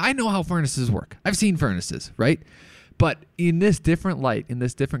 I know how furnaces work. I've seen furnaces, right? But in this different light, in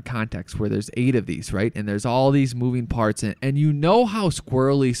this different context where there's 8 of these, right? And there's all these moving parts, and you know how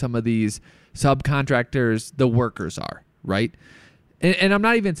squirrely some of these subcontractors, the workers are, right? And I'm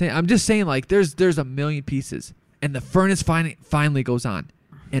not even saying, I'm just saying like there's a million pieces, and the furnace finally goes on,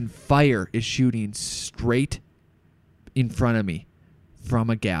 and fire is shooting straight in front of me from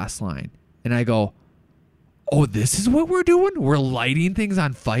a gas line. And I go, oh, this is what we're doing? We're lighting things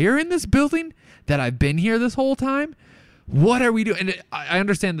on fire in this building that I've been here this whole time? What are we doing? And I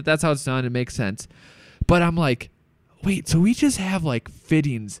understand that that's how it's done. It makes sense. But I'm like, wait, so we just have like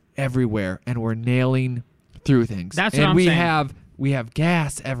fittings everywhere and we're nailing through things. That's what I'm saying. We have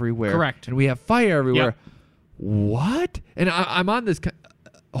gas everywhere. Correct. And we have fire everywhere. Yep. What? And I'm on this,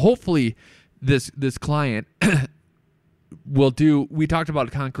 hopefully this client will do, we talked about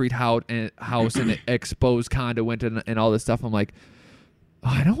a concrete house and exposed conduit and all this stuff. I'm like, oh,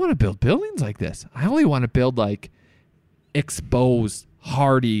 I don't want to build buildings like this. I only want to build like exposed,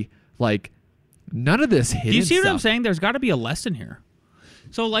 hardy, like none of this hidden. Do you see stuff. what I'm saying? There's got to be a lesson here.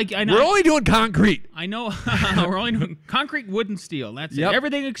 So like, I know we're only doing concrete. I know we're only doing concrete, wood, and steel. That's it.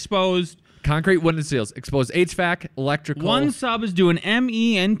 Everything exposed. Concrete, wood, and steel. Exposed HVAC, electrical. One sub is doing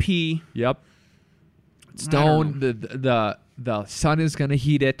MENP. Yep. Stone. The sun is going to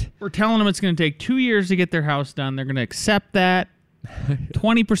heat it. We're telling them it's going to take 2 years to get their house done. They're going to accept that.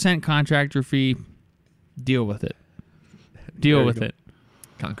 20% contractor fee. Deal with it. Deal with it.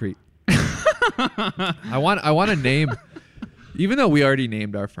 Concrete. I want to name, even though we already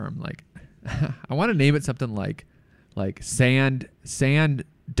named our firm, like I want to name it something like sand,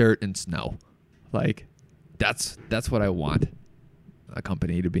 dirt, and snow. Like that's what I want a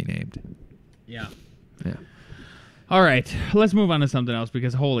company to be named. Yeah. Yeah. All right, let's move on to something else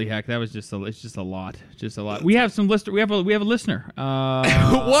because holy heck, that was it's just a lot. We have some listener. We have a listener.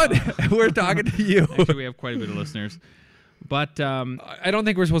 What? We're talking to you. Actually, we have quite a bit of listeners, but I don't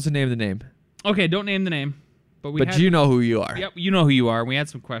think we're supposed to name the name. Okay, don't name the name. But you know who you are. Yep, you know who you are. We had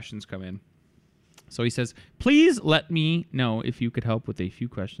some questions come in. So he says, please let me know if you could help with a few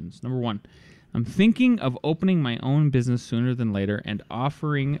questions. Number 1, I'm thinking of opening my own business sooner than later and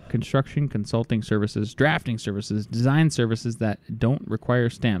offering construction consulting services, drafting services, design services that don't require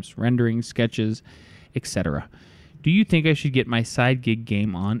stamps, rendering, sketches, etc. Do you think I should get my side gig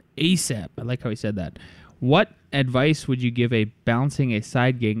game on ASAP? I like how he said that. What advice would you give a balancing a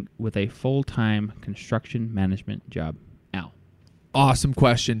side gig with a full-time construction management job? Al. Awesome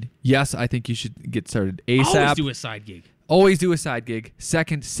question. Yes, I think you should get started ASAP. Always do a side gig. Always do a side gig.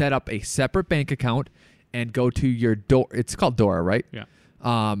 Second, set up a separate bank account and go to your it's called Dora, right? Yeah.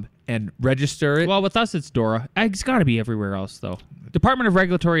 And register it. Well, with us, it's Dora. It's got to be everywhere else, though. Department of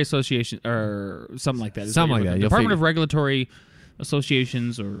Regulatory Association or something like that. Something like that. Department of Regulatory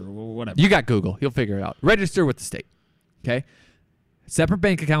Associations or whatever. You got Google. You'll figure it out. Register with the state. Okay? Separate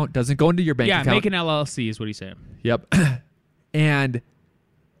bank account. Doesn't go into your bank account. Yeah, make an LLC is what he's saying. Yep. And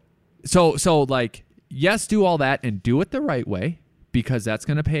so like, yes, do all that and do it the right way because that's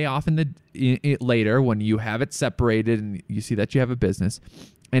going to pay off later when you have it separated and you see that you have a business.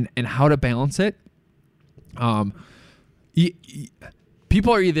 And how to balance it.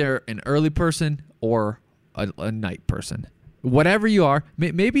 People are either an early person or a night person. Whatever you are,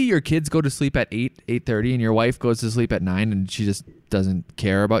 maybe your kids go to sleep at 8:30 and your wife goes to sleep at 9 and she just doesn't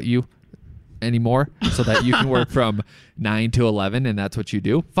care about you anymore so that you can work from 9 to 11 and that's what you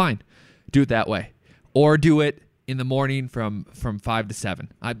do. Fine. Do it that way. Or do it in the morning from 5 to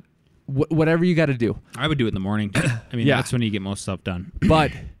 7. Whatever you got to do. I would do it in the morning. I mean, that's when you get most stuff done.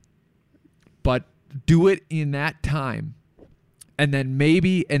 But do it in that time, and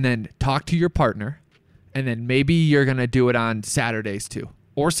then talk to your partner, and then maybe you're gonna do it on Saturdays too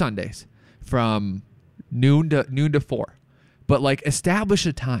or Sundays from noon to 4. But like establish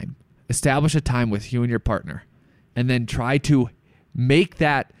a time with you and your partner, and then try to make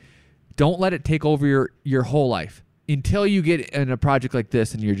that. Don't let it take over your whole life. Until you get in a project like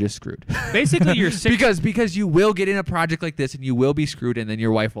this and you're just screwed. Basically, you're because you will get in a project like this and you will be screwed, and then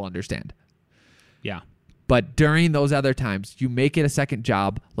your wife will understand. Yeah. But during those other times, you make it a second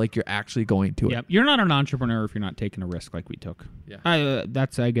job, like you're actually going to it. Yeah. You're not an entrepreneur if you're not taking a risk like we took. Yeah. I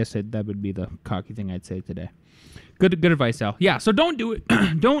guess that would be the cocky thing I'd say today. Good advice, Al. Yeah. So don't do it.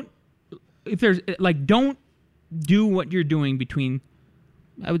 Don't do what you're doing between,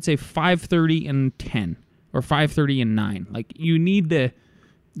 I would say, 5:30 and 10. Or 5:30 and 9. Like you need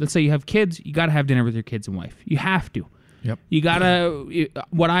let's say you have kids, you got to have dinner with your kids and wife. You have to. Yep. You got to,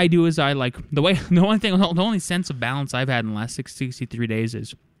 what I do is I like, the only sense of balance I've had in the last 63 days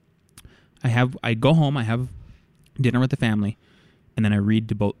is I go home, I have dinner with the family, and then I read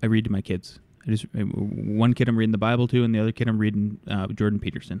to my kids. One kid I'm reading the Bible to, and the other kid I'm reading Jordan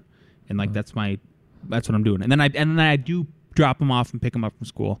Peterson. And like, that's what I'm doing. And then I do drop them off and pick them up from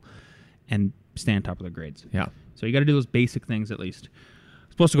school and stay on top of their grades. Yeah. So you got to do those basic things at least.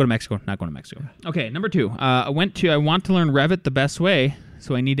 Supposed to go to Mexico, not going to Mexico. Okay, number 2. I want to learn Revit the best way,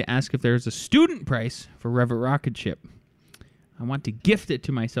 so I need to ask if there's a student price for Revit Rocket Ship. I want to gift it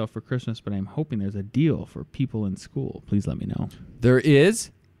to myself for Christmas, but I'm hoping there's a deal for people in school. Please let me know. There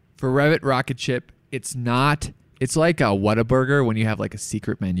is for Revit Rocket Ship. It's like a Whataburger when you have like a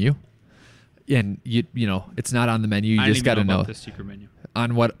secret menu. And you know, it's not on the menu. You just got to know the secret menu.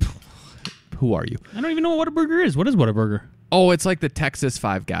 On what? Who are you? I don't even know what Whataburger is. What is Whataburger? Oh, it's like the Texas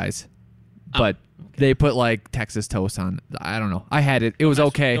Five Guys, but they put like Texas toast on. I don't know. I had it. It was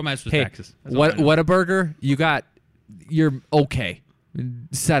okay. Don't mess with hey, Texas. Whataburger? You're okay.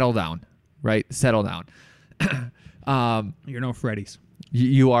 Settle down, right? Settle down. You're no Freddy's.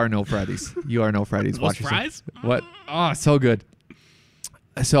 You are no Freddy's. You are no Freddy's. Those fries? What? Oh, so good.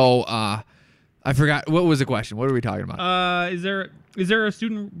 So, I forgot. What was the question? What are we talking about? Is there a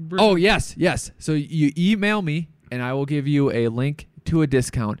student version? Oh, yes. So you email me, and I will give you a link to a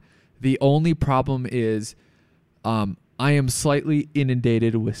discount. The only problem is I am slightly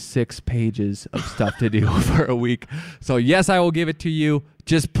inundated with 6 pages of stuff to do for a week. So, yes, I will give it to you.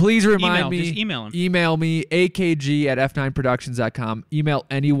 Just please remind me. Just email him. Email me, akg@f9productions.com. Email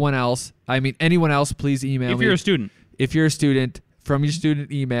anyone else. Anyone else, please email me. If you're a student. If you're a student, from your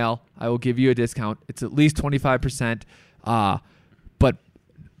student email, I will give you a discount. It's at least 25%. But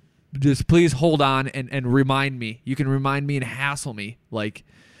just please hold on and remind me. You can remind me and hassle me. Like,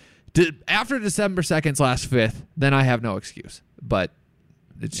 after December 2nd / 5th, then I have no excuse. But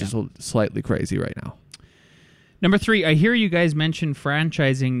it's just slightly crazy right now. Number 3, I hear you guys mention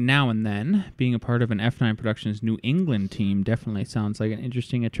franchising now and then. Being a part of an F9 Productions New England team definitely sounds like an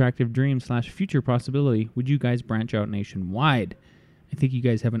interesting, attractive dream / future possibility. Would you guys branch out nationwide? I think you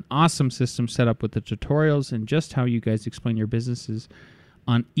guys have an awesome system set up with the tutorials and just how you guys explain your businesses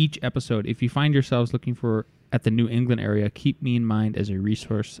on each episode. If you find yourselves looking at the New England area, keep me in mind as a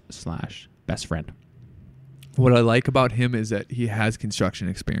resource / best friend. What I like about him is that he has construction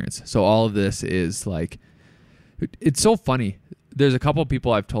experience. So all of this is like, it's so funny. There's a couple of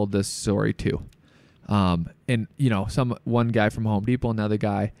people I've told this story to. And, you know, one guy from Home Depot, another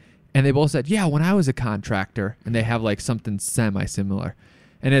guy, and they both said, yeah, when I was a contractor, and they have like something semi-similar.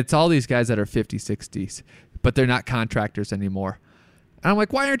 And it's all these guys that are 50s, 60s, but they're not contractors anymore. And I'm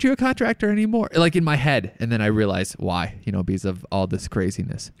like, why aren't you a contractor anymore? Like in my head. And then I realized why, you know, because of all this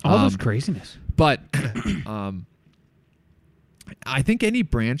craziness. This craziness. But I think any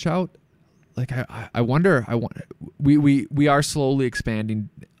branch out, like I wonder, we are slowly expanding,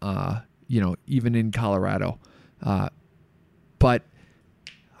 you know, even in Colorado. But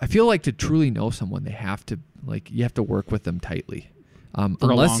I feel like to truly know someone, you have to work with them tightly. For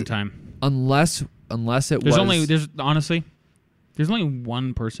a long time. Unless there's honestly, there's only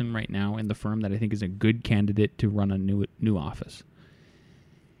one person right now in the firm that I think is a good candidate to run a new office.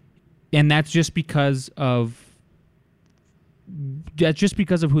 And that's just because of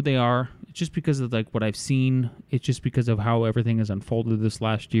who they are. It's just because of like what I've seen. It's just because of how everything has unfolded this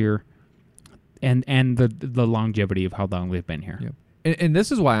last year, and the longevity of how long they've been here. Yep. And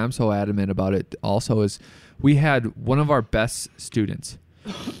this is why I'm so adamant about it. Also, is we had one of our best students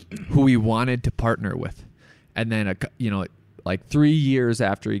who we wanted to partner with, and then like 3 years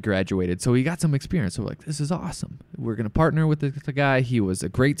after he graduated. So he got some experience. So we're like, this is awesome. We're going to partner with the guy. He was a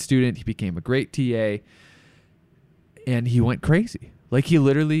great student. He became a great TA. And he went crazy. Like he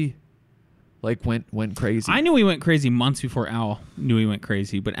literally like went crazy. I knew he went crazy months before Al knew he went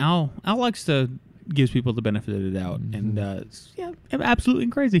crazy. But Al likes to gives people the benefit of the doubt. And yeah, absolutely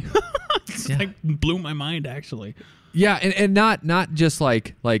crazy. It's like blew my mind actually. Yeah, and not just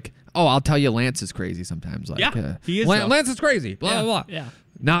like oh, I'll tell you Lance is crazy sometimes. Like, he is. Lance is crazy. Blah, blah, blah. Yeah.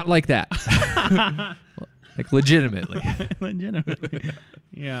 Not like that. Like legitimately. Legitimately.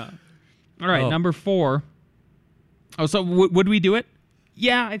 Yeah. All right, number 4. Oh, so would we do it?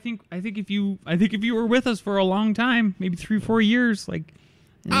 Yeah, I think if you were with us for a long time, maybe 3-4 years, like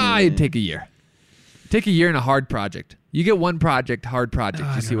I'd take a year. Take a year in a hard project. You get one project, hard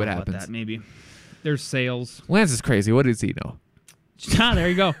project, you see what happens. That, maybe. There's sales. Lance is crazy. What does he know? There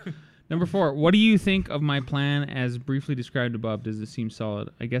you go. Number 4. What do you think of my plan as briefly described above? Does it seem solid?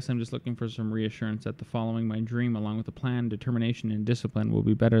 I guess I'm just looking for some reassurance that the following my dream along with a plan, determination, and discipline will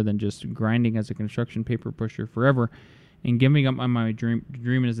be better than just grinding as a construction paper pusher forever and giving up on my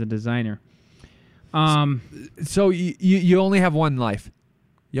dream as a designer. So you only have one life.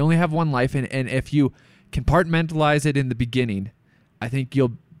 You only have one life, and if you compartmentalize it in the beginning, I think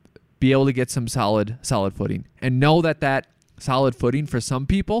you'll be able to get some solid footing. And know that solid footing for some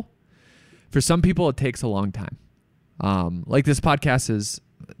people it takes a long time. Like this podcast is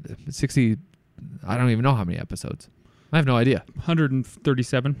 60, I don't even know how many episodes. I have no idea.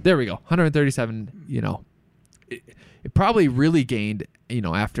 137. There we go. 137, it probably really gained,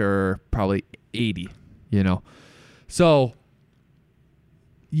 after probably 80, So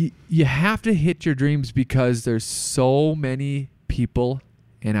you have to hit your dreams because there's so many people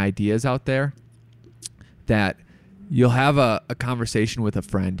and ideas out there that you'll have a conversation with a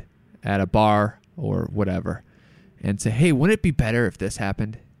friend at a bar or whatever and say, hey, wouldn't it be better if this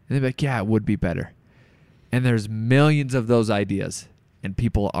happened? And they'll be like, yeah, it would be better. And there's millions of those ideas and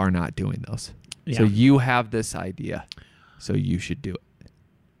people are not doing those. Yeah. So you have this idea, so you should do it.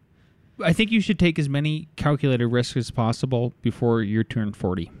 I think you should take as many calculated risks as possible before you turn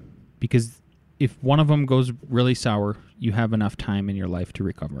 40. Because if one of them goes really sour, you have enough time in your life to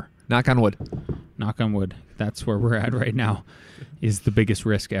recover. Knock on wood. Knock on wood. That's where we're at right now, is the biggest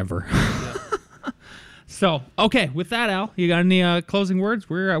risk ever. So, okay, with that, Al, you got any closing words?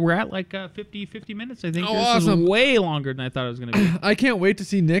 We're at like 50 minutes, I think. Oh, this awesome. is way longer than I thought it was going to be. I can't wait to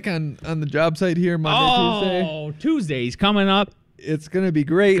see Nick on the job site here Monday, Tuesday. Oh, Tuesday's coming up. It's going to be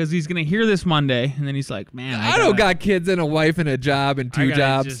great. Because he's going to hear this Monday, and then he's like, man, I don't got kids and a wife and a job and 2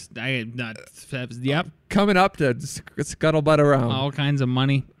 jobs. Yep. Coming up to scuttlebutt around. All kinds of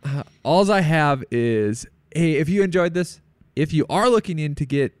money. All I have is, hey, if you enjoyed this, if you are looking in to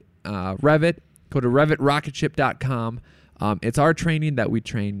get Revit, go to RevitRocketship.com. It's our training that we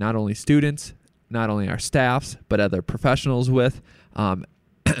train not only students, not only our staffs, but other professionals with.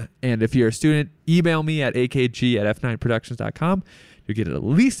 And if you're a student, email me at akg@f9productions.com. You'll get at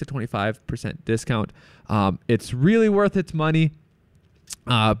least a 25% discount. It's really worth its money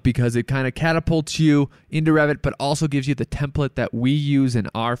because it kind of catapults you into Revit, but also gives you the template that we use in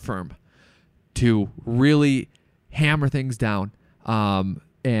our firm to really hammer things down.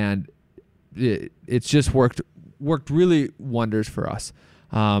 And it's just worked really wonders for us.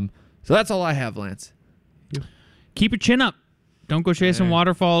 So that's all I have, Lance. Keep your chin up. Don't go chasing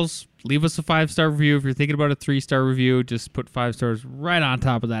waterfalls. Leave us a 5-star review. If you're thinking about a 3-star review, just put 5 stars right on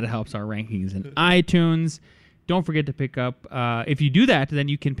top of that. It helps our rankings in iTunes. Don't forget to pick up. If you do that, then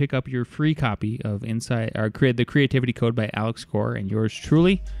you can pick up your free copy of the Creativity Code by Alex Gore and yours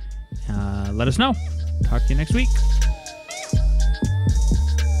truly. Let us know. Talk to you next week.